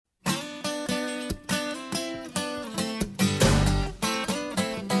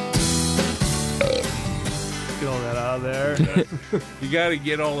out there. You got to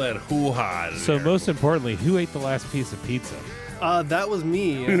get all that hoo-ha out of So there. most importantly, who ate the last piece of pizza? That was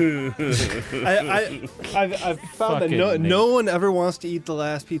me. I've found that Fucking no one ever wants to eat the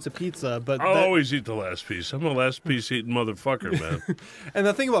last piece of pizza, but I'll always eat the last piece. I'm a last piece eating motherfucker, man. and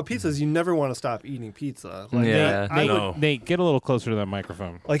the thing about pizza is you never want to stop eating pizza. Like, Yeah. I would, No. Nate, get a little closer to that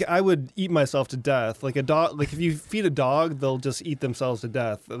microphone. like I would eat myself to death. Like a dog. Like if you feed a dog, they'll just eat themselves to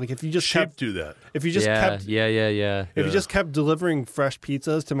death. Like if you just Sheep kept, do that. if you just kept, yeah. if you just kept delivering fresh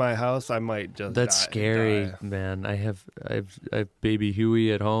pizzas to my house, I might just. That's die. scary, man. I have baby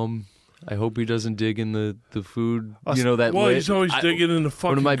Huey at home. I hope he doesn't dig in the food. You know that Well, lid. he's always digging in the fucking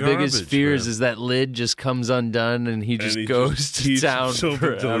One of my garbage, biggest fears man. is that lid just comes undone and he just And he goes just to eats town himself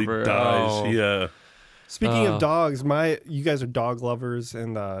until he forever. dies. Oh. Yeah. Speaking of dogs, you guys are dog lovers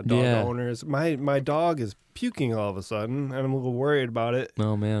and dog owners. My dog is puking all of a sudden, and I'm a little worried about it.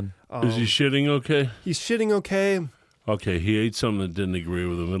 Oh man. Is he shitting okay? He's shitting okay. Okay, he ate something that didn't agree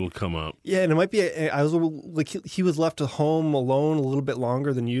with him. It'll come out. Yeah, and it might be. I was like, he was left at home alone a little bit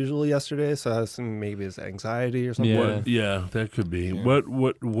longer than usual yesterday, so that's maybe his anxiety or something. Yeah. Yeah, that could be. What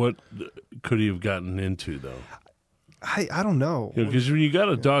could he have gotten into though? I don't know. Because when you got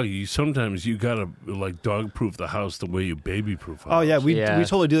a dog, sometimes you gotta like dog proof the house the way you baby proof. Oh yeah, we Yeah.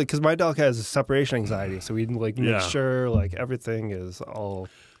 totally do that because my dog has separation anxiety, so we like make Yeah. sure like everything is all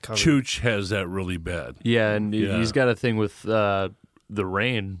covered. Chooch has that really bad. Yeah, and Yeah. he's got a thing with the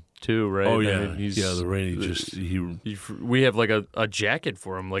rain too, right? Oh I yeah, mean, he's, the rain. we have like a jacket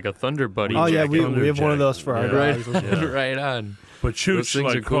for him, like a Thunder Buddy. Oh yeah, jacket. we have one of those for our Yeah. dogs. Yeah. right on. But Those Chooch things are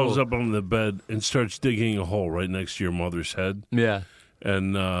like crawls cool. up on the bed and starts digging a hole right next to your mother's head. Yeah.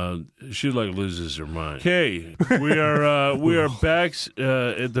 And she like loses her mind. Okay, we are back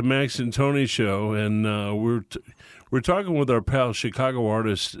at the Max and Tony show, and we're talking with our pal, Chicago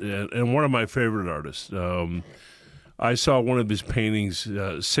artist, and one of my favorite artists. I saw one of his paintings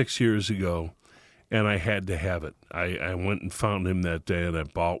 6 years ago, and I had to have it. I went and found him that day, and I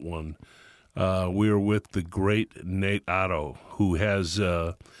bought one. We were with the great Nate Otto, who has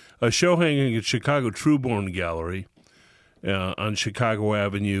a show hanging at Chicago Trueborn Gallery on Chicago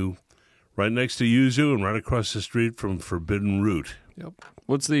Avenue, right next to Yuzu and right across the street from Forbidden Root. Yep.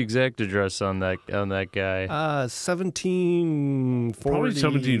 What's the exact address on that guy? 1740. Probably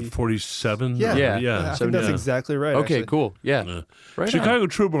 1747. Yeah, Yeah. I think that's exactly right. Okay, actually. cool. Yeah. Right Chicago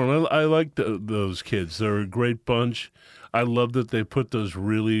Trueborn, I like those kids. They're a great bunch. I love that they put those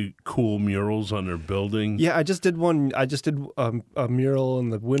really cool murals on their building. Yeah, I just did one. I just did a mural in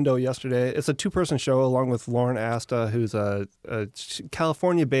the window yesterday. It's a two-person show along with Lauren Asta, who's a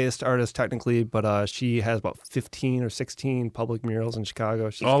California-based artist technically, but she has about 15 or 16 public murals in Chicago.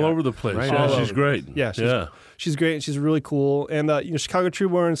 She's all got- over the place. Right Yeah, on. she's great. Yeah, she's great. She's really cool. And Chicago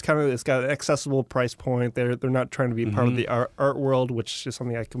Trueborn is it's got an accessible price point. They're not trying to be part of the art world, which is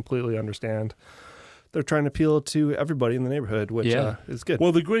something I completely understand. They're trying to appeal to everybody in the neighborhood, which is good.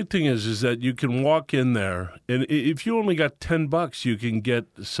 Well, the great thing is that you can walk in there, and if you only got $10, you can get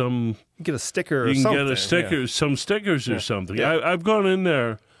some. Get a sticker or You can something. get a sticker, yeah. some stickers or something. Yeah. I've gone in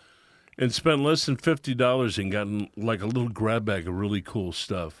there and spent less than $50 and gotten like a little grab bag of really cool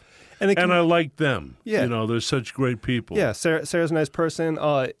stuff. And I like them. Yeah. They're such great people. Yeah, Sarah's a nice person.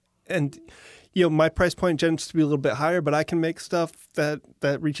 And my price point tends to be a little bit higher, but I can make stuff that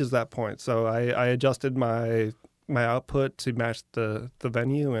reaches that point. So I adjusted my output to match the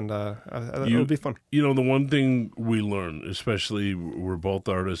venue, and it'll be fun. The one thing we learn, especially we're both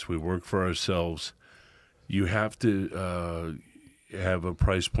artists, we work for ourselves, you have to have a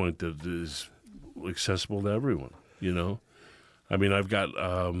price point that is accessible to everyone, I mean, I've got,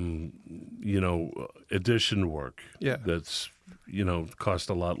 edition work that's, cost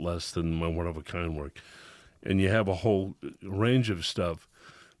a lot less than my one-of-a-kind work. And you have a whole range of stuff.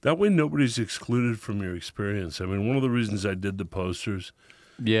 That way nobody's excluded from your experience. I mean, one of the reasons I did the posters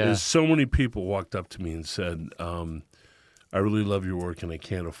is so many people walked up to me and said, I really love your work and I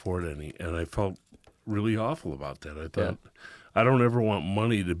can't afford any. And I felt really awful about that. I thought, I don't ever want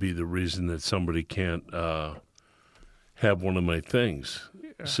money to be the reason that somebody can't have one of my things.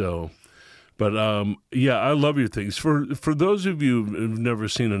 Yeah. So, but I love your things. For those of you who've never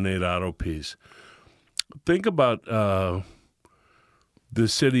seen a Nate Otto piece, think about the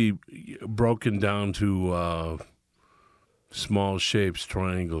city broken down to small shapes,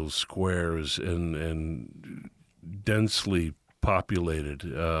 triangles, squares, and densely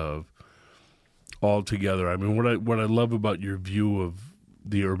populated all together. I mean, what I love about your view of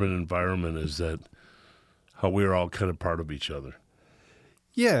the urban environment is that how we're all kind of part of each other.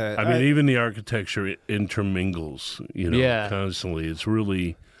 Yeah. I mean, even the architecture intermingles, Yeah. constantly. It's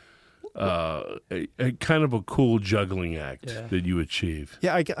really a kind of a cool juggling act that you achieve.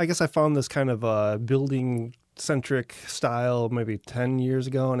 Yeah, I guess I found this kind of building centric style maybe 10 years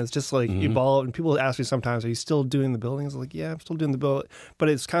ago, and it's just like evolved. And people ask me sometimes, are you still doing the buildings? I'm like, yeah, I'm still doing the build, but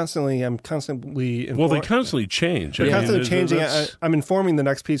I'm constantly well, they constantly change. They're constantly changing. I'm informing the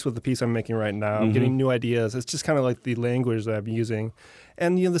next piece with the piece I'm making right now. I'm getting new ideas. It's just kind of like the language that I'm using.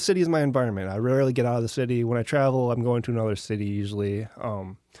 And the city is my environment. I rarely get out of the city. When I travel, I'm going to another city usually.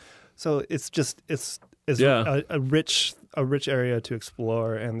 So it's a rich area to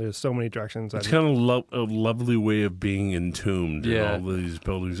explore, and there's so many directions. It's kind of a lovely way of being entombed in all these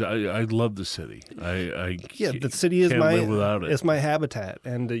buildings. I love the city. The city is can't live without it. It's my habitat,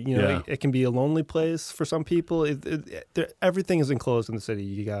 and it can be a lonely place for some people. Everything is enclosed in the city.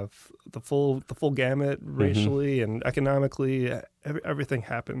 You have the full gamut racially and economically. Everything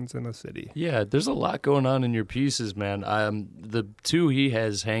happens in a city. Yeah, there's a lot going on in your pieces, man. The two he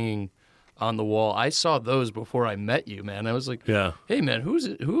has hanging on the wall, I saw those before I met you, man. I was like, hey, man, who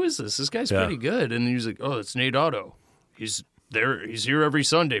is this? This guy's pretty good. And he was like, oh, it's Nate Otto. He's here every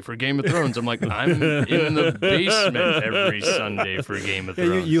Sunday for Game of Thrones. I'm like, I'm in the basement every Sunday for Game of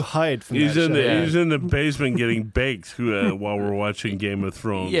Thrones. You hide from he's in the basement getting baked while we're watching Game of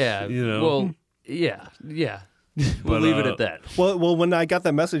Thrones. Yeah. Well, yeah. We'll leave it at that. Well, when I got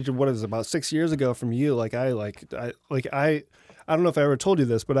that message, what is it, about 6 years ago from you, I don't know if I ever told you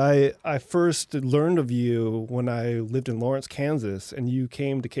this, but I first learned of you when I lived in Lawrence, Kansas, and you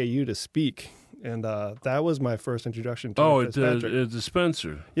came to KU to speak, and that was my first introduction to Fitzpatrick. At the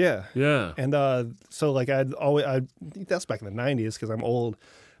Spencer. Yeah. And so I think that's back in the 90s because I'm old.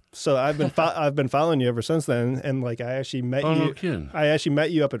 So I've been following you ever since then, and I actually met you. No kidding. I actually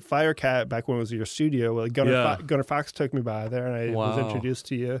met you up at Firecat back when it was your studio. Gunnar Fox took me by there, and I was introduced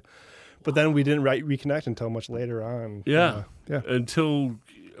to you. But then we didn't reconnect until much later on. Until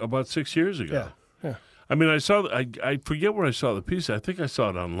about 6 years ago. Yeah. I mean, I forget where I saw the piece. I think I saw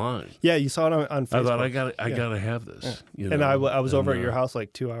it online. Yeah, you saw it on Facebook. I thought I gotta have this. Yeah. And I was over at your house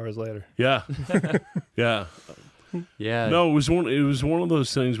 2 hours later. Yeah, yeah. Yeah. No, it was one of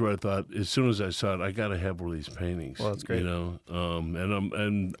those things where I thought as soon as I saw it, I gotta have one of these paintings. Well, that's great.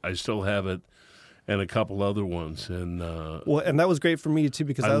 And I still have it. And a couple other ones, and and that was great for me too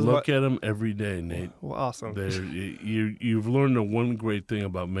because I look at them every day, Nate. Well, awesome. You've learned the one great thing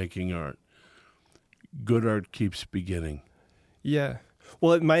about making art: good art keeps beginning. Yeah.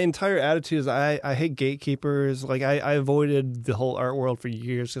 Well, my entire attitude is I hate gatekeepers. I avoided the whole art world for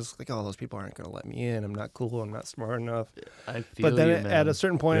years. Just those people aren't going to let me in. I'm not cool. I'm not smart enough. I feel But then you, man. at a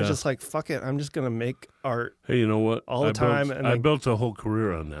certain point, it's just fuck it. I'm just going to make art. Hey, you know what? All the time. I built a whole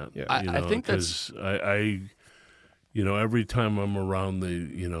career on that. Yeah. I think that's... I every time I'm around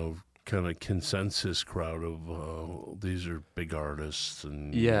the, kind of consensus crowd of these are big artists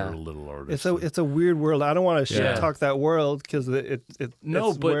and you're little artists. It's a weird world. I don't want to shit talk that world because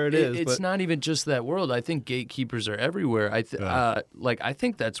it's where it is. It's not even just that world. I think gatekeepers are everywhere. I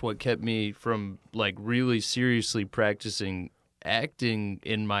think that's what kept me from really seriously practicing acting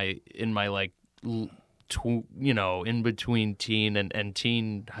in my in between teen and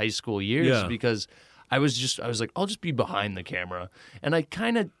teen high school years because I was like, I'll just be behind the camera, and I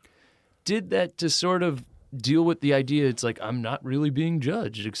kind of did that to sort of deal with the idea. It's I'm not really being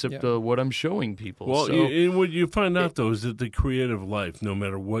judged except what I'm showing people. Well, and what you find out, though, is that the creative life, no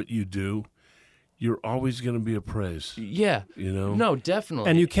matter what you do, you're always going to be appraised. Yeah. No, definitely.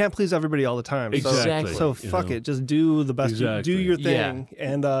 And you can't please everybody all the time. Exactly. So fuck it. Just do the best. Exactly. Do your thing.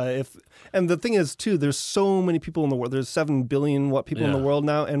 Yeah. And the thing is, too, there's so many people in the world. There's 7 billion people in the world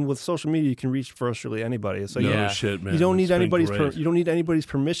now, and with social media, you can reach virtually anybody. So shit, man. You don't need anybody's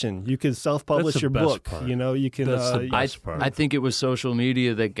permission. You can self-publish your book. Part. You can. That's the best part. I think it was social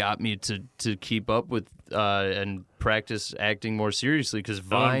media that got me to keep up with and practice acting more seriously because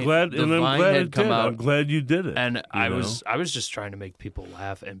Vine had come out. I'm glad you did it. And I was just trying to make people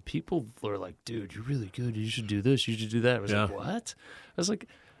laugh, and people were like, "Dude, you're really good. You should do this. You should do that." I was like, "What?" I was like,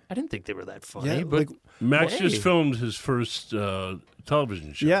 I didn't think they were that funny. But Max just filmed his first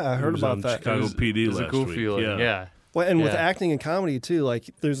television show. Yeah, I heard about that. Chicago PD last week. It was a cool feeling. Yeah. Well, and with acting and comedy too,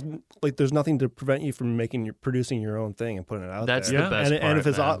 there's nothing to prevent you from producing your own thing and putting it out That's there. the best part, and if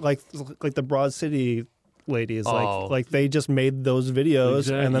it's like the Broad City ladies, they just made those videos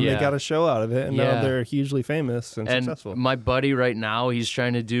and then they got a show out of it, and now they're hugely famous and successful. My buddy right now, he's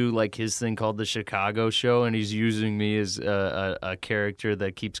trying to do his thing called the Chicago Show, and he's using me as a character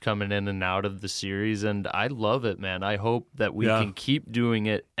that keeps coming in and out of the series, and I love it, man. I hope that we can keep doing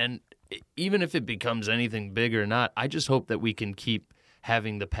it, and even if it becomes anything big or not, I just hope that we can keep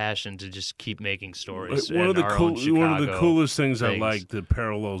having the passion to just keep making stories. One of the coolest things I like that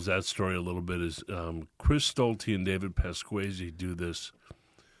parallels that story a little bit is Chris Stolte and David Pasquesi do this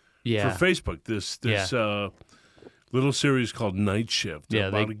for Facebook. This little series called Night Shift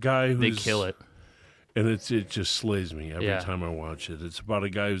about a guy who's... They kill it. And it just slays me every time I watch it. It's about a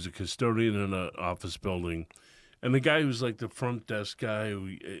guy who's a custodian in an office building, and the guy who's like the front desk guy, who,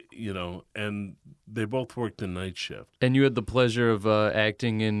 and they both worked the night shift. And you had the pleasure of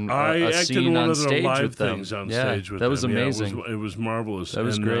acting in a scene on stage with them. Things on stage with that was them. amazing. Yeah, it was marvelous. That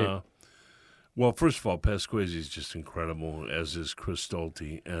was great. Well, first of all, Pasquesi is just incredible, as is Chris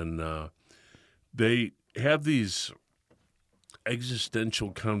Stolte, and they have these existential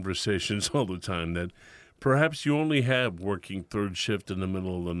conversations all the time that perhaps you only have working third shift in the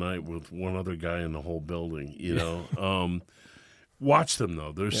middle of the night with one other guy in the whole building, Watch them,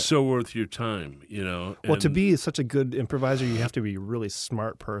 though. They're so worth your time, Well, to be such a good improviser, you have to be a really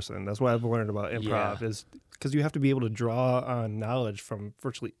smart person. That's what I've learned about improv is because you have to be able to draw on knowledge from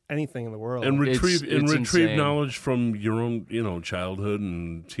virtually anything in the world. And retrieve insane. knowledge from your own, childhood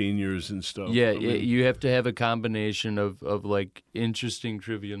and teen years and stuff. Yeah, you have to have a combination of like interesting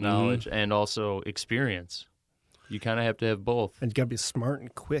trivia knowledge and also experience. You kind of have to have both. And you got to be smart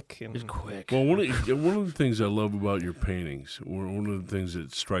and quick. Well, one of the things I love about your paintings, one of the things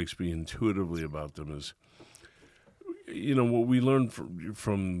that strikes me intuitively about them is, what we learned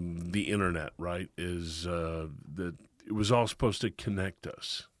from the internet, right, is that it was all supposed to connect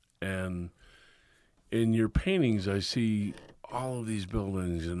us. And in your paintings, I see all of these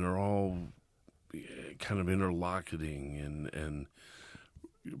buildings, and they're all kind of interlocking and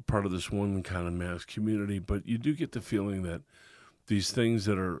part of this one kind of mass community. But you do get the feeling that these things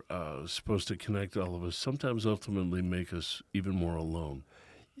that are supposed to connect all of us sometimes ultimately make us even more alone.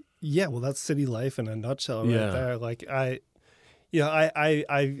 Yeah, well, that's city life in a nutshell right there. Like I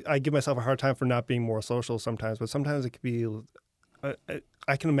give myself a hard time for not being more social sometimes, but sometimes it could be.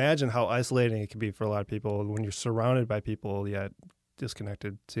 I can imagine how isolating it can be for a lot of people when you're surrounded by people yet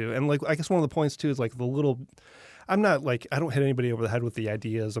disconnected too. And like I guess one of the points too is like the little. I'm not like I don't hit anybody over the head with the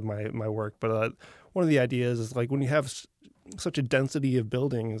ideas of my work, but one of the ideas is like when you have such a density of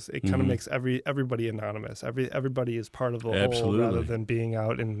buildings, it kind of makes everybody anonymous. Everybody is part of the whole rather than being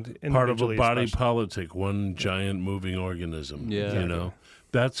out and part of a body politic, one giant moving organism. Yeah,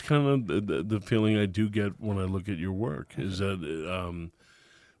 that's kind of the feeling I do get when I look at your work. Is that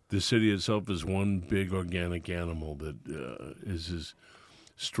the city itself is one big organic animal that is as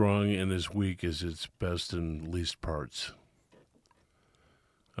strong and as weak as its best and least parts.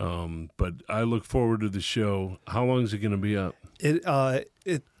 But I look forward to the show. How long is it going to be up?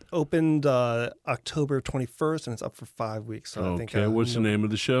 It opened October 21st, and it's up for 5 weeks. So I think. What's the name of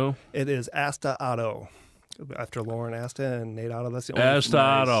the show? It is Asta Otto, after Lauren Asta and Nate Otto. That's the only. Asta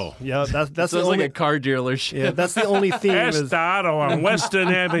Otto. Yeah, that's sounds like a car dealership. Yeah, that's the only theme. Asta Otto on Western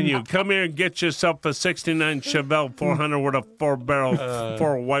Avenue. Come here and get yourself a '69 Chevelle 400 with a 4-barrel,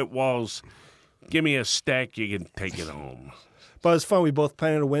 4 white walls. Give me a stack. You can take it home. But it's fun. We both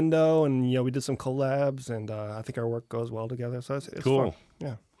painted a window, and we did some collabs, and I think our work goes well together. So it's cool. Fun.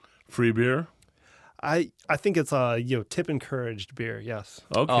 Yeah. Free beer? I think it's tip encouraged beer. Yes.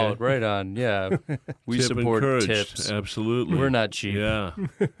 Okay. Oh, right on. Yeah, we tip support encouraged. tips. Absolutely. We're not cheap. Yeah.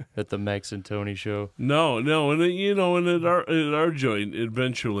 At the Max and Tony show. No, and at our joint,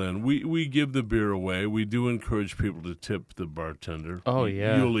 Adventureland, we give the beer away. We do encourage people to tip the bartender. Oh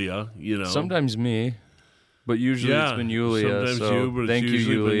yeah, Yulia. Sometimes me. But usually it's been Yulia. Sometimes so but thank it's you,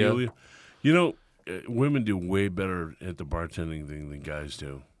 usually Yulia. been Yulia. Women do way better at the bartending than guys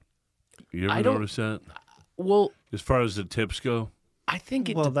do. You ever notice that? Well, as far as the tips go, I think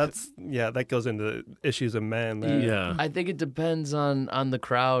it. That goes into issues of men. Yeah, I think it depends on the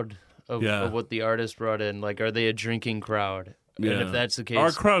crowd of what the artist brought in. Like, are they a drinking crowd? Yeah. And if that's the case,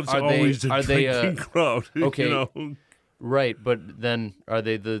 our crowd's always a drinking crowd. Okay, right. But then are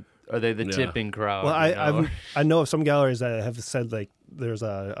they the tipping crowd? Well, I know of some galleries that have said like there's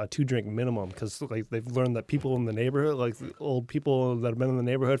a 2-drink minimum because like they've learned that people in the neighborhood, like the old people that have been in the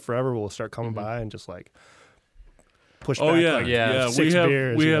neighborhood forever, will start coming by and just like push back. Yeah. 6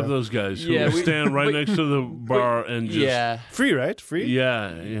 beers. We have those guys who stand right next to the bar and just free, right? Free.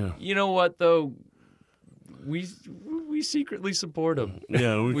 Yeah. You know what though? We secretly support them.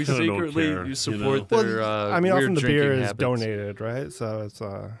 Yeah, we secretly support their. Often the beer is habits. donated, right? So it's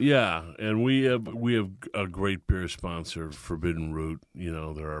Yeah, and we have a great beer sponsor, Forbidden Root.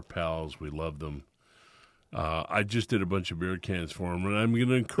 They're our pals. We love them. I just did a bunch of beer cans for them, and I'm going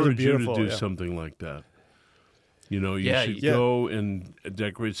to encourage you to do something like that. You should go and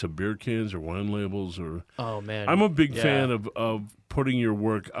decorate some beer cans or wine labels. Oh man, I'm a big fan of putting your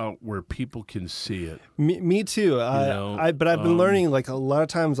work out where people can see it. Me too. But I've been learning, like, a lot of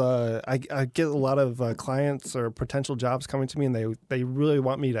times I get a lot of clients or potential jobs coming to me, and they really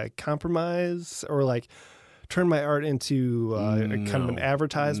want me to compromise or like turn my art into kind of an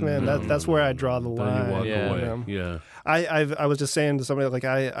advertisement. That's where I draw the line. You walk away. You know? Yeah. I was just saying to somebody, like,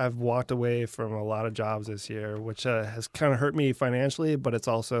 I've walked away from a lot of jobs this year, which has kind of hurt me financially, but it's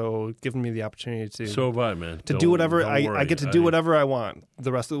also given me the opportunity to. So have I, man. To do whatever I get to do whatever I want.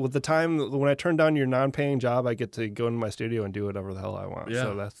 The rest of with the time when I turn down your non-paying job, I get to go into my studio and do whatever the hell I want. Yeah.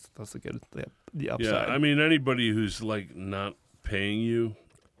 So that's the upside. Yeah, I mean, anybody who's like not paying you,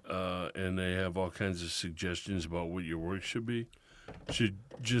 and they have all kinds of suggestions about what your work should be, should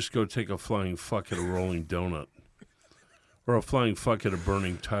just go take a flying fuck at a rolling donut. Or a flying fuck at a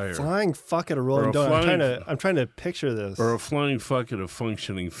burning tire. Flying fuck at a rolling donut. I'm trying to picture this. Or a flying fuck at a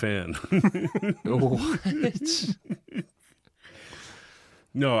functioning fan. What?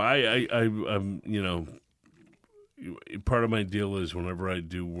 No, I'm, you know, part of my deal is whenever I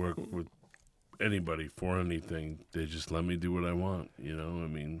do work with anybody for anything, they just let me do what I want. You know, I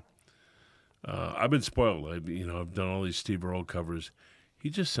mean, I've been spoiled. I've done all these Steve Earle covers. He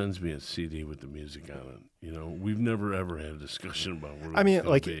just sends me a CD with the music on it. You know, we've never ever had a discussion about what it's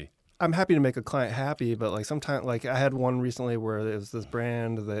going to be. I'm happy to make a client happy, but like sometimes, like I had one recently where it was this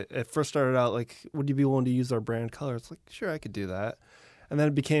brand that it first started out like, would you be willing to use our brand color? It's like, sure, I could do that. And then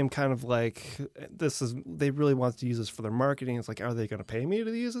it became kind of like, they really want to use this for their marketing. It's like, are they going to pay me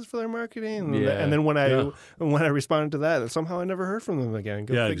to use this for their marketing? And then when I responded to that, somehow I never heard from them again.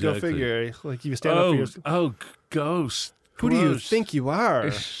 Go figure. Like, you stand up for yourself. Oh, ghost. Who do you think you are?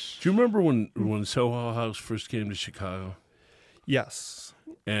 Do you remember when Soho House first came to Chicago? Yes.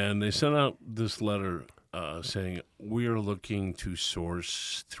 And they sent out this letter saying, we are looking to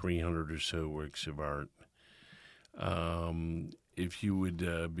source 300 or so works of art. If you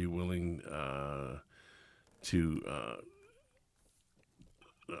would be willing to,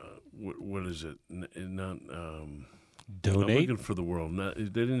 what is it? Not donate. I'm looking for the world. They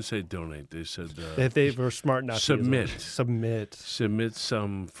didn't say donate. They said they were smart enough. Submit. Submit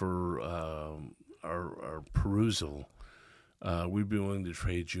some for our perusal. We'd be willing to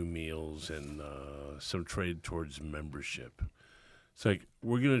trade you meals and some trade towards membership. It's like,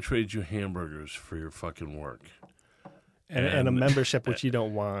 we're going to trade you hamburgers for your fucking work. And a membership, which you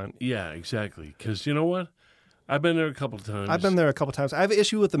don't want. Yeah, exactly. Because you know what? I've been there a couple of times. I have an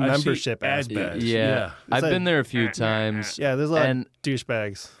issue with the membership aspect. Yeah. I've been there a few times. Yeah, there's a lot of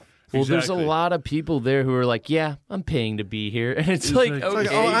douchebags. Well, there's a lot of people there who are like, yeah, I'm paying to be here. And it's like, okay.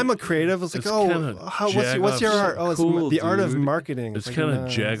 Like, oh, I'm a creative. It's like, what's your art? Oh, it's cool, the art of marketing. It's kind of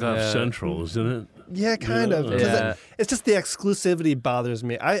Jagoff Central, isn't it? Yeah, kind of. Yeah. It's just the exclusivity bothers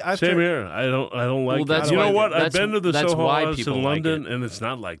me. Same here. I don't like that. You know what? I've been to the Soho House in London, and it's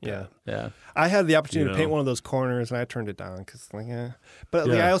not like that. Yeah. I had the opportunity to paint one of those corners, and I turned it down because,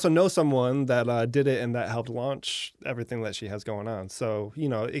 But I also know someone that did it, and that helped launch everything that she has going on. So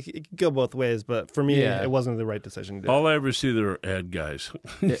it could go both ways. But for me, it wasn't the right decision to do. All I ever see there are ad guys.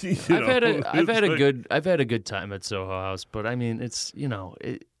 I've had a good time at Soho House, but I mean, it's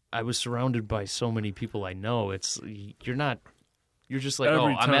I was surrounded by so many people I know. You're just like,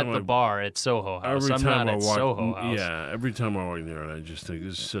 I'm at the bar at Soho House. I'm not at Soho House. Yeah, every time I walk there, I just think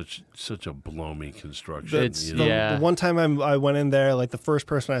this is such a blow me construction. The one time I went in there, like the first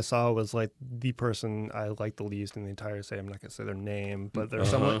person I saw was like the person I liked the least in the entire city. I'm not gonna say their name, but there's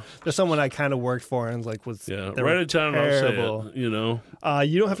someone I kind of worked for and like was right at time I'll say it, you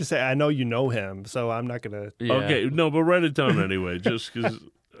don't have to say I know you know him, so I'm not gonna. Yeah. Okay, no, but write it down anyway, just because.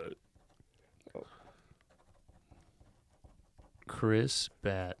 Chris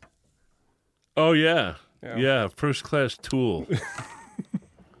Batt. Oh yeah, first class tool.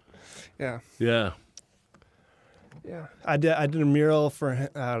 Yeah. I did a mural for.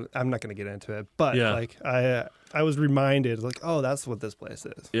 I'm not going to get into it, but I was reminded, like, oh, that's what this place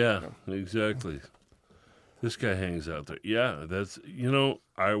is. Yeah, exactly. This guy hangs out there. Yeah, that's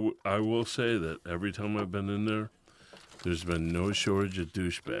I will say that every time I've been in there, there's been no shortage of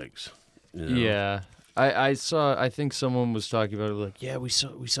douchebags. Yeah. I think someone was talking about it like, yeah, we saw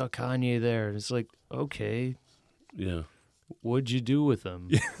Kanye there. And it's like, okay. Yeah. What'd you do with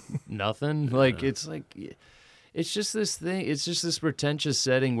him? Nothing? Like, it's like, it's just this thing. It's just this pretentious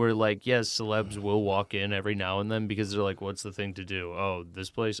setting where, like, yes, celebs will walk in every now and then because they're like, what's the thing to do? Oh, this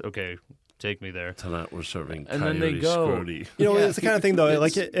place? Okay, take me there. Tonight we're serving and then they go. Scrody. It's the kind of thing though.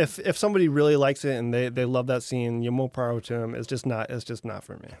 Like if somebody really likes it and they love that scene, more power to them. It's just not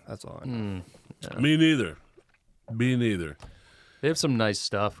for me. That's all I know. Yeah. Me neither. They have some nice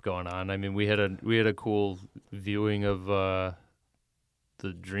stuff going on. I mean, we had a cool viewing of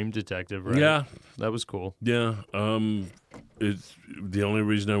the Dream Detective, right? Yeah. That was cool. Yeah. It's the only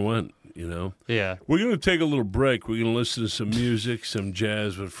reason I went, Yeah. We're going to take a little break. We're going to listen to some music, some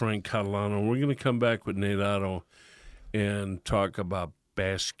jazz with Frank Catalano. We're going to come back with Nate Otto and talk about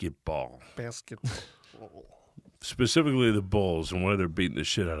basketball. Specifically the Bulls and why they're beating the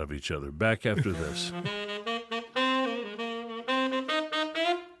shit out of each other. Back after this.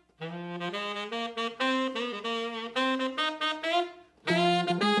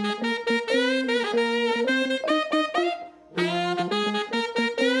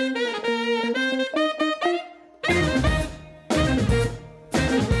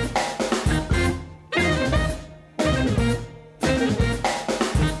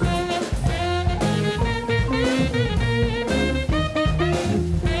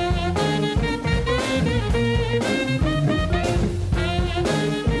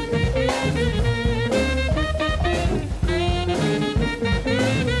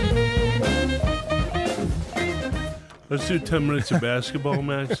 Let's do 10 minutes of basketball,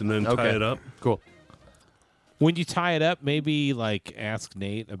 Max, and then tie it up. Cool. When you tie it up, maybe ask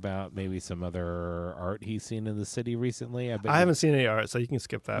Nate about maybe some other art he's seen in the city recently. I haven't seen any art, so you can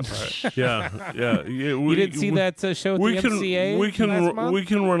skip that part. Yeah. You didn't see that show at the MCA last month? We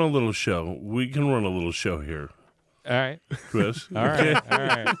can run a little show. We can run a little show here. All right. Chris? All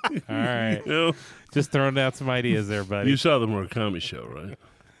right. Just throwing out some ideas there, buddy. You saw the Murakami show,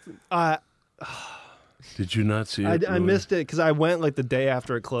 right? Did you not see it? I missed it because I went the day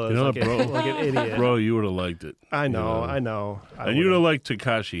after it closed. Bro, like an idiot. Bro, you would have liked it. I know. And you would have liked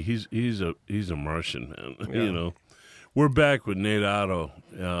Takashi. He's a Martian, man. Yeah. We're back with Nate Otto,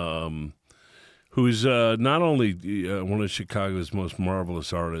 who's not only one of Chicago's most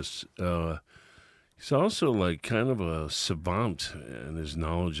marvelous artists. He's also kind of a savant in his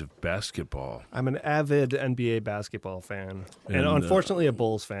knowledge of basketball. I'm an avid NBA basketball fan, and unfortunately a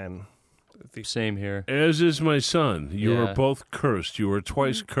Bulls fan. Same here. As is my son. You are both cursed. You were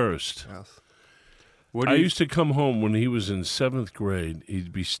twice cursed. Yes. I used to come home when he was in 7th grade.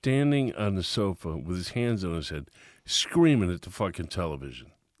 He'd be standing on the sofa with his hands on his head, screaming at the fucking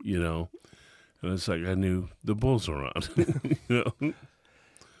television, And it's like I knew the Bulls were on,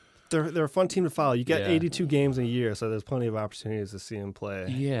 They're a fun team to follow. You get 82 games in a year, so there's plenty of opportunities to see them play.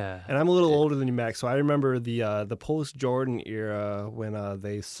 Yeah. And I'm a little older than you, Max, so I remember the post-Jordan era when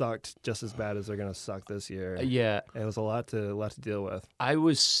they sucked just as bad as they're going to suck this year. Yeah. It was a lot to deal with. I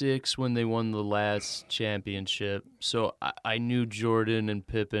was 6 when they won the last championship, so I knew Jordan and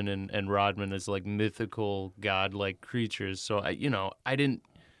Pippen and Rodman as mythical godlike creatures. So I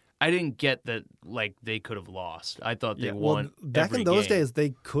didn't get that they could have lost. I thought they won. Back in those days,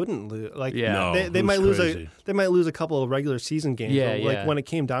 they couldn't lose. They might crazy. lose a couple of regular season games. Yeah, when it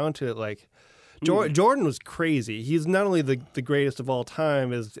came down to it, Jordan was crazy. He's not only the greatest of all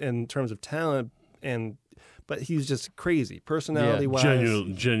time in terms of talent but he's just crazy personality-wise.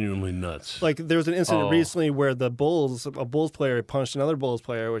 Genuinely nuts. There was an incident recently where a Bulls player punched another Bulls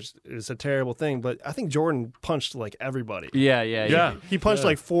player, which is a terrible thing. But I think Jordan punched everybody. Yeah. He punched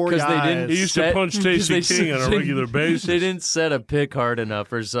 4 guys. He used to punch Stacey King on a regular basis. They didn't set a pick hard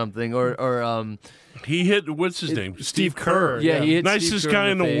enough or something, or he hit what's his name? Steve Kerr. Yeah, he hit nicest Steve Kerr guy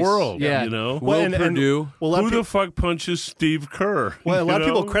in the world. Yeah. Will Purdue. Who the fuck punches Steve Kerr? Well, a lot of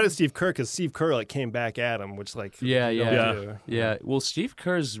people credit Steve Kerr because Steve Kerr came back at him, which yeah. Well, Steve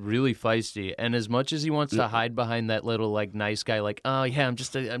Kerr's really feisty, and as much as he wants to hide behind that little nice guy, I'm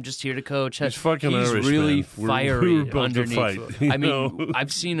just here to coach. He's fucking He's Irish, really man. fiery we were built underneath. To fight, I mean,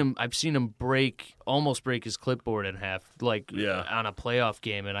 I've seen him almost break his clipboard in half, on a playoff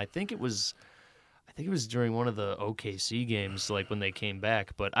game, and I think it was during one of the OKC games, when they came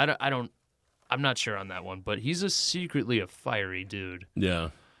back. But I'm not sure on that one. But he's secretly a fiery dude. Yeah.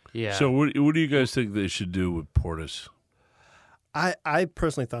 Yeah. So what do you guys think they should do with Portis? I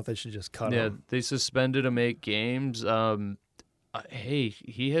personally thought they should just cut him. Yeah, they suspended him 8 games. Hey,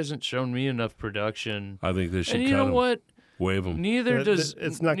 he hasn't shown me enough production. I think they should cut him. And you know what? Wave him. Neither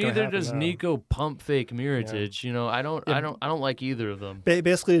does Nico pump fake Mirotic. Yeah. I don't like either of them.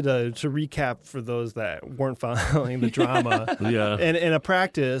 Basically, to recap for those that weren't following the drama, in a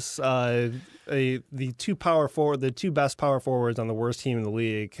practice, the two best power forwards on the worst team in the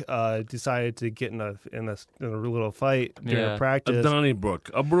league decided to get in a little fight during practice. A Donnybrook,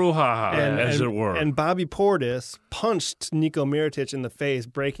 a brouhaha, as it were. And Bobby Portis punched Nico Mirotic in the face,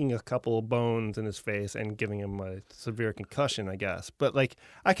 breaking a couple of bones in his face and giving him a severe concussion, I guess. But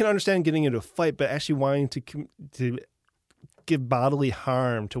I can understand getting into a fight, but actually wanting to give bodily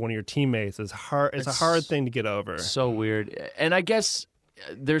harm to one of your teammates is hard. It's a hard thing to get over. So weird. And I guess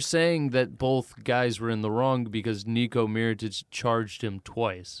they're saying that both guys were in the wrong because Niko Mirotic charged him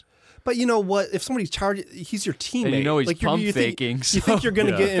twice. But you know what? If somebody's charging, he's your teammate. And you know he's like pump faking. You think you're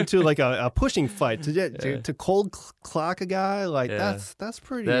going to get into like a pushing fight to cold clock a guy? Like that's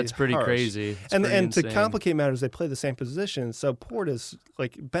pretty. That's pretty harsh. crazy. And to complicate matters, they play the same position, so Portis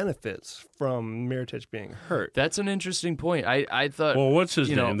like benefits from Mirotic being hurt. That's an interesting point. I thought. Well, what's his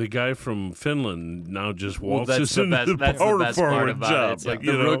name? The guy from Finland now just waltzes into the power forward about job. It. It's like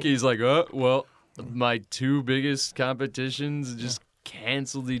the rookie's like, my two biggest competitions just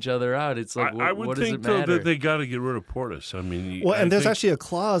canceled each other out. It's like, I would what think does it matter? though that they got to get rid of Portis. I mean, there's actually a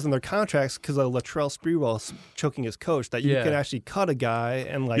clause in their contracts because of Latrell Sprewell choking his coach that you can actually cut a guy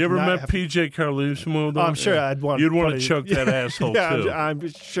and like. You ever met PJ Carlesimo? I'm sure you'd want to choke that asshole too. I'm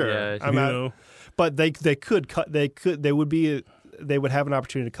sure. Yeah, I'm out. But they could cut. They would have an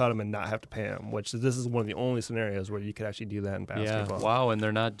opportunity to cut him and not have to pay him. Which this is one of the only scenarios where you could actually do that in basketball. Yeah. Wow, and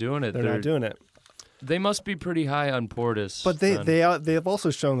they're not doing it. They're not doing it. They must be pretty high on Portis. But they have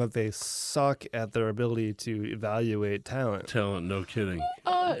also shown that they suck at their ability to evaluate talent. No kidding.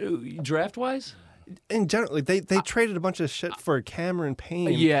 Draft wise? And generally, they traded a bunch of shit for Cameron Payne.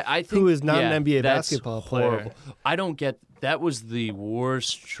 I think who is not an NBA that's basketball horrible. player. I don't get that. Was the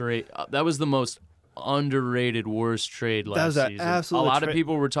worst trade? That was the most underrated worst trade last season. Absolute a lot of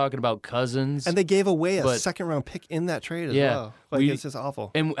people were talking about Cousins, and they gave away a second-round pick in that trade as well. Like it's just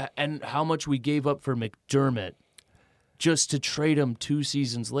awful. And how much we gave up for McDermott just to trade him 2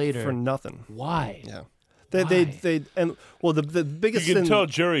 seasons later for nothing. Why? Yeah, the biggest. You can tell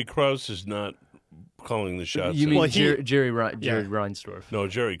Jerry Krause is not calling the shots. You mean Jerry Reinsdorf? No,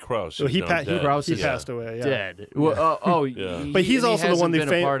 Jerry Krause. So he passed away. Yeah. Dead. Well, but he's also the one that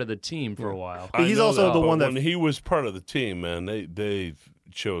been a part of the team for a while. But he's also the one that when he was part of the team, man, they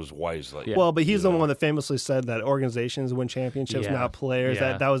chose wisely. Yeah. Well, but he's the one that famously said that organizations win championships, not players.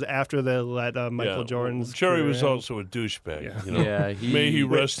 Yeah. That was after they let Michael Jordan's. Jerry career was end. also a douchebag. Yeah. You know? May he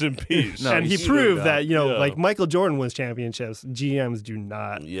rest in peace. And he proved that like Michael Jordan wins championships, GMs do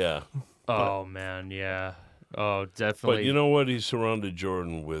not. Yeah. Oh man, yeah. Oh, definitely. But you know what? He surrounded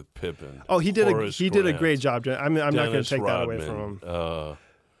Jordan with Pippen. Oh, he did a great job. I'm not going to take that away from him.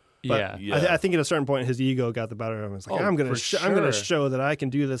 But I think at a certain point his ego got the better of him. It's like I'm going to show that I can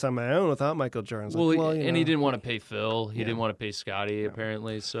do this on my own without Michael Jordan. And he didn't want to pay Phil. He didn't want to pay Scotty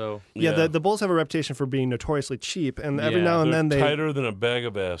apparently. So the Bulls have a reputation for being notoriously cheap, and every now and then they're tighter than a bag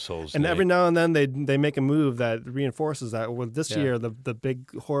of assholes. And every now and then they make a move that reinforces that. Well, this year the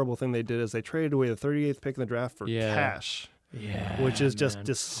big horrible thing they did is they traded away the 38th pick in the draft for cash. Yeah, which is just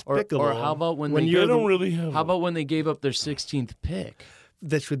despicable. Or how about when they don't really have? How about when they gave up their 16th pick?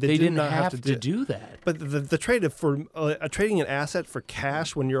 They didn't have to do that. But the trade for trading an asset for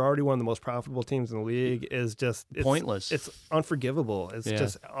cash when you're already one of the most profitable teams in the league is just pointless. It's unforgivable. It's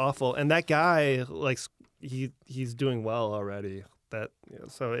just awful. And that guy, like, he's doing well already.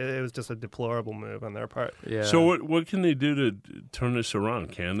 So it was just a deplorable move on their part. Yeah. So what can they do to turn this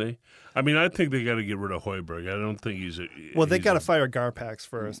around? Can they? I mean, I think they got to get rid of Hoiberg. I don't think he's a. Well, they got to fire Garpax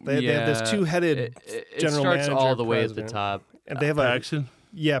first. They have this two-headed general manager. It starts all the way president. at the top. And they have Paxson?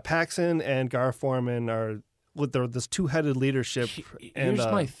 Paxson and Gar Forman are with this two-headed leadership. Here's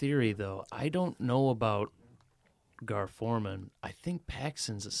my theory, though. I don't know about Gar Forman. I think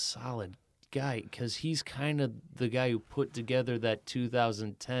Paxson's a solid guy because he's kind of the guy who put together that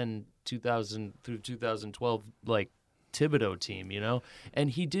 2010, 2000 through 2012 like Thibodeau team, and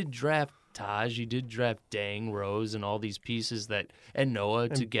he did draft Taj, he did draft Dang, Rose, and all these pieces and Noah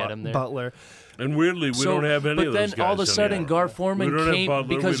to get him there. Butler. And weirdly, we don't have any of those guys. But then all of a sudden, Gar Forman came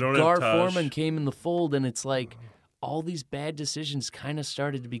because Gar Forman came in the fold, and it's like all these bad decisions kind of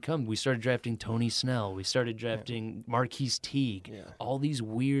started to become. We started drafting Tony Snell. We started drafting Marquise Teague. Yeah. All these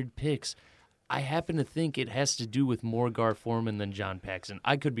weird picks. I happen to think it has to do with more Gar Forman than John Paxson.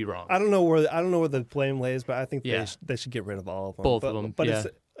 I could be wrong. I don't know where the blame lays, but I think they should get rid of all of them. Both of them. But it's,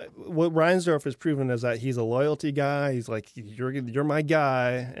 what Reinsdorf has proven is that he's a loyalty guy. He's like, you're my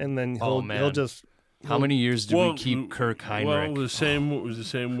guy, and then he'll just. How many years did we keep Kirk Heinrich? Well, it was the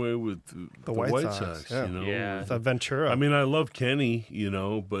same way with the White Sox. Yeah. Ventura. I mean, I love Kenny,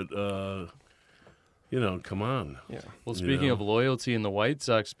 but. Come on. Yeah. Well, speaking of loyalty in the White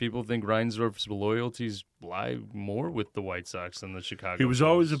Sox, people think Reinsdorf's loyalties lie more with the White Sox than the Chicago. He was Bulls.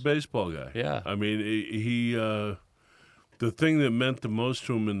 always a baseball guy. Yeah. I mean, he the thing that meant the most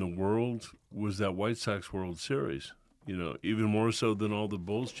to him in the world was that White Sox World Series. Even more so than all the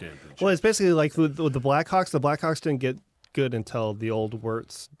Bulls championships. Well, it's basically like with the Blackhawks. The Blackhawks didn't get good until the old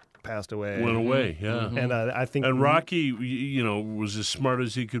Wirtz passed away. Went away, yeah. Mm-hmm. And I think... And Rocky, was as smart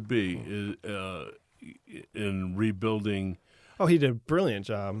as he could be in rebuilding Oh, he did a brilliant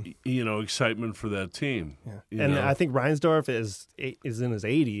job. Excitement for that team. Yeah. And I think Reinsdorf is in his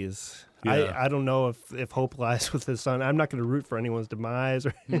 80s. Yeah. I don't know if hope lies with his son. I'm not going to root for anyone's demise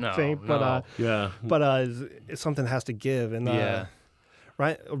or anything, but something has to give. And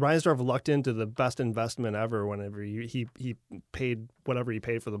Reinsdorf lucked into the best investment ever. Whenever he paid whatever he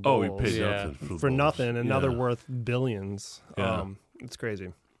paid for the Bulls. Oh, he paid nothing for nothing, and now they're worth billions. Yeah. It's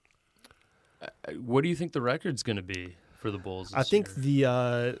crazy. What do you think the record's going to be for the Bulls? I think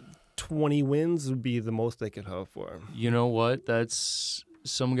the 20 wins would be the most they could hope for. You know what? That's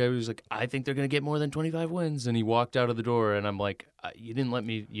some guy who's like, I think they're going to get more than 25 wins, and he walked out of the door, and I'm like, you didn't let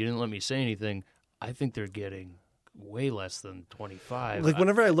me say anything. I think they're getting way less than 25. Like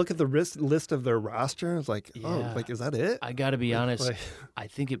whenever I look at the list of their roster, it's like, is that it? I got to be honest. I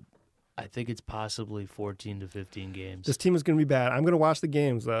think it's possibly 14 to 15 games. This team is going to be bad. I'm going to watch the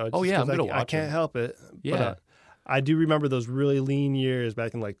games though. I'm going to watch. I can't help it. Yeah. But, I do remember those really lean years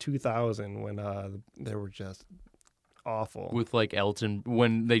back in like 2000 when they were just awful. With like Elton,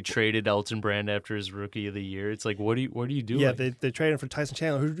 when they traded Elton Brand after his Rookie of the Year, it's like, what are you doing? Yeah, they traded him for Tyson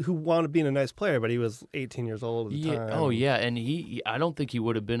Chandler, who wound up being a nice player, but he was 18 years old at the time. Oh yeah, and I don't think he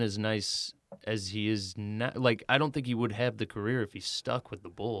would have been as nice as he is now. Like, I don't think he would have the career if he stuck with the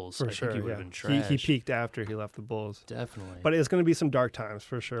Bulls. For sure, think he would have been trash. He peaked after he left the Bulls. Definitely. But it's going to be some dark times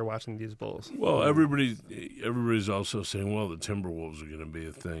for sure watching these Bulls. Well, everybody's also saying, well, the Timberwolves are going to be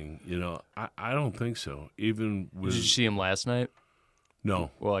a thing. I don't think so. Even with, did you see him last night?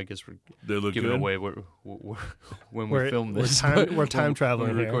 No. Well, I guess they look giving good? away when we film this. We're time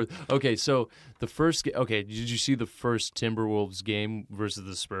traveling here. Okay, so the first did you see the first Timberwolves game versus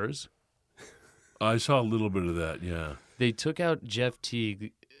the Spurs? I saw a little bit of that, yeah. They took out Jeff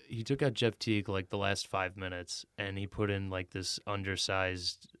Teague. He took out Jeff Teague like the last 5 minutes, and he put in like this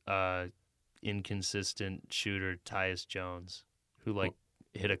undersized, inconsistent shooter, Tyus Jones, who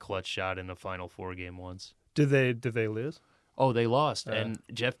hit a clutch shot in the Final Four game once. Did they lose? Oh, they lost, and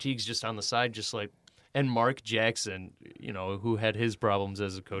Jeff Teague's just on the side, just like, and Mark Jackson, who had his problems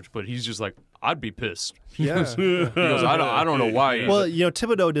as a coach, but he's just like, I'd be pissed. Yeah. He goes, I don't know why. Well,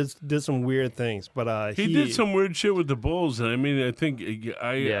 Thibodeau did some weird things, but he did some weird shit with the Bulls, and I mean, I think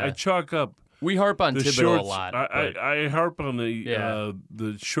I chalk up. We harp on Thibodeau a lot. I harp on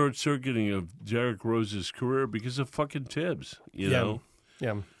the short circuiting of Derrick Rose's career because of fucking Tibbs. You know.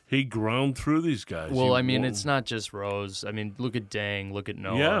 Yeah. He ground through these guys. Well, it's not just Rose. I mean, look at Dang, look at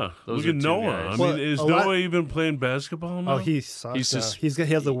Noah. Yeah, look at Noah. Guys. Is Noah even playing basketball now? Oh, he sucks. He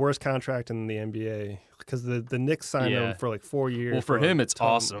has the worst contract in the NBA because the Knicks signed him for like 4 years. Well, for him, it's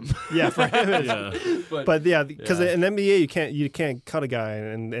awesome. Yeah, for him, but because in NBA you can't cut a guy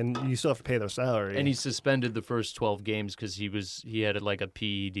and you still have to pay their salary. And he suspended the first 12 games because he had like a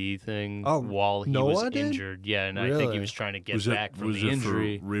PED thing while he was injured. Yeah, and really? I think he was trying to get back from the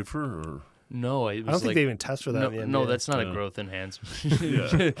injury. For reefer or? No, it was I don't think they even test for that. in the NBA. No, that's not a growth enhancement.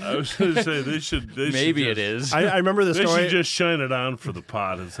 Yeah, I was going to say they should. Maybe it is. I remember the story. They should just shine it on for the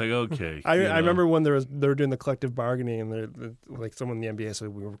pot. It's like, okay. I remember when they were doing the collective bargaining, and they're like someone in the NBA said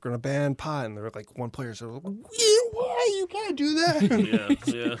we were going to ban pot, and they're like one player said, "Why you can't do that?"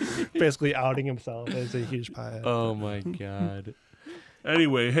 yeah. Basically outing himself as a huge pot. Oh my god.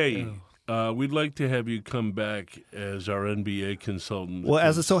 Anyway, hey. We'd like to have you come back as our NBA consultant. Well,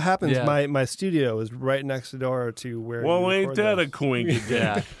 as it so happens, my studio is right next door to where. Well, ain't that a coincidence?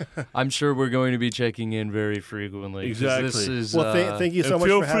 Yeah, I'm sure we're going to be checking in very frequently. Exactly. This is, thank you so much.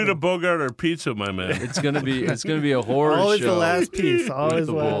 Feel free to bogart our pizza, my man. It's gonna be a horror always show. The last piece. Always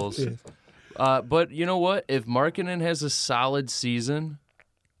the last piece. But you know what? If Markkanen has a solid season.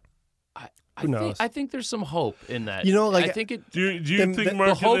 Who knows? I think there's some hope in that. I think it. Do you think Markkanen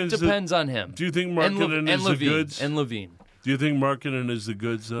the hope depends on him? Do you think Markkanen is the goods? And Levine. Do you think Markkanen is the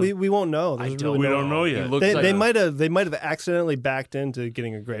goods? Though? We won't know. We don't know yet. They might have accidentally backed into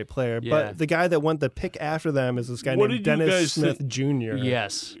getting a great player, but the guy that went the pick after them is this guy named Dennis Smith Jr.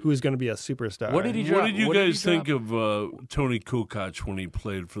 Yes, who is going to be a superstar. What did you guys think of Tony Kukoc when he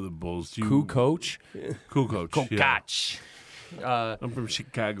played for the Bulls? Kukoc. Yeah. I'm from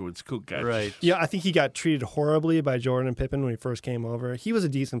Chicago. It's Kukoc. Right. Yeah, I think he got treated horribly by Jordan and Pippen when he first came over. He was a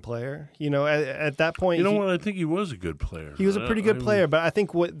decent player. At that point. You know what? I think he was a good player. He was a pretty good player, but I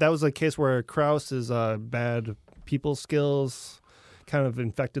think that was a case where Krause's bad people skills kind of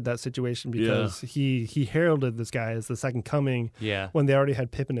infected that situation because he heralded this guy as the second coming when they already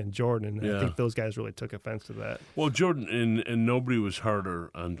had Pippen and Jordan. And I think those guys really took offense to that. Well, Jordan and nobody was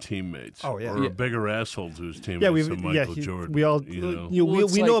harder on teammates. Oh, yeah. Or a bigger asshole to his teammates than Michael Jordan. We all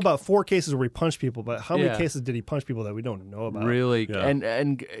we know about 4 cases where he punched people, but how many cases did he punch people that we don't know about? Really? Yeah.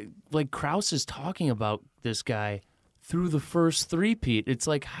 And like Krause is talking about this guy through the first three-peat. It's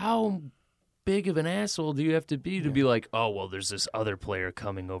like, how big of an asshole do you have to be like, oh, well, there's this other player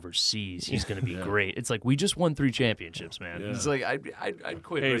coming overseas. He's going to be great. It's like, we just won 3 championships, man. It's like, I'd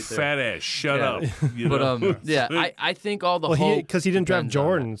quit hey, right there. fat ass, shut up. But I think all the whole because he didn't draft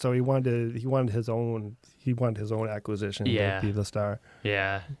Jordan, so he wanted his own acquisition to be the star.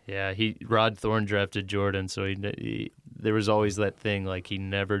 Yeah. Rod Thorne drafted Jordan, so he there was always that thing, like, he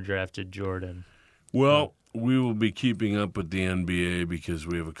never drafted Jordan. Well, we will be keeping up with the NBA because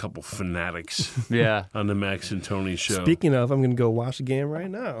we have a couple fanatics on the Max and Tony show. Speaking of, I'm going to go watch the game right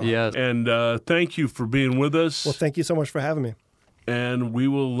now. Yeah. And thank you for being with us. Well, thank you so much for having me. And we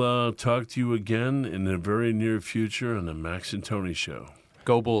will talk to you again in the very near future on the Max and Tony show.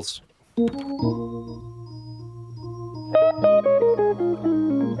 Go Bulls.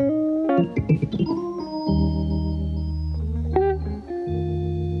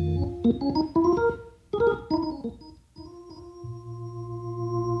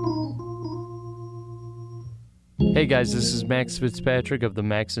 Hey guys, this is Max Fitzpatrick of the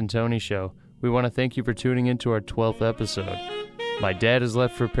Max and Tony Show. We want to thank you for tuning in to our 12th episode. My dad has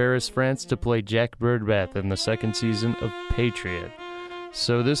left for Paris, France to play Jack Birdbath in the second season of Patriot.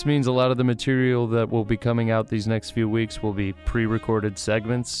 So this means a lot of the material that will be coming out these next few weeks will be pre-recorded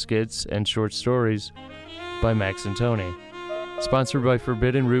segments, skits, and short stories by Max and Tony. Sponsored by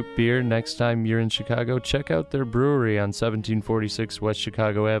Forbidden Root Beer. Next time you're in Chicago, check out their brewery on 1746 West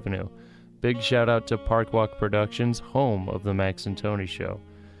Chicago Avenue. Big shout out to Parkwalk Productions, home of the Max and Tony Show.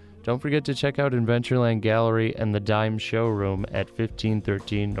 Don't forget to check out Adventureland Gallery and the Dime Showroom at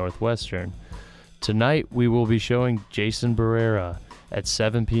 1513 Northwestern. Tonight we will be showing Jason Barrera at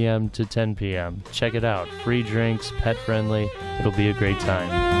 7 p.m. to 10 p.m. Check it out. Free drinks, pet friendly. It'll be a great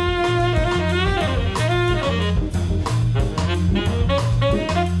time.